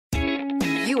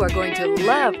You are going to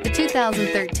love the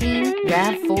 2013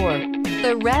 RAV4.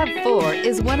 The RAV4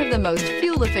 is one of the most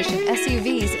fuel-efficient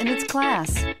SUVs in its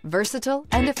class. Versatile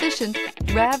and efficient,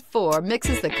 RAV4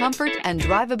 mixes the comfort and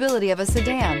drivability of a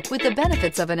sedan with the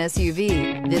benefits of an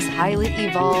SUV. This highly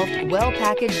evolved,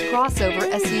 well-packaged crossover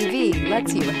SUV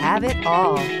lets you have it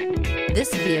all.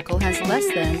 This vehicle has less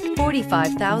than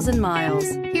 45,000 miles.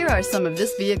 Here are some of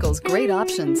this vehicle's great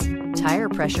options: tire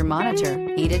pressure monitor,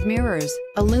 heated mirrors,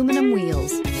 aluminum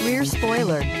wheels, rear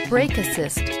spoiler, brake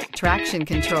assist, traction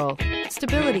control,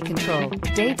 stability control,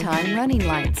 daytime running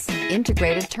lights,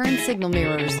 integrated turn signal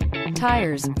mirrors,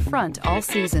 tires front all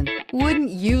season.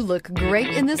 Wouldn't you look great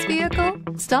in this vehicle?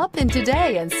 Stop in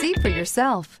today and see for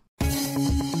yourself.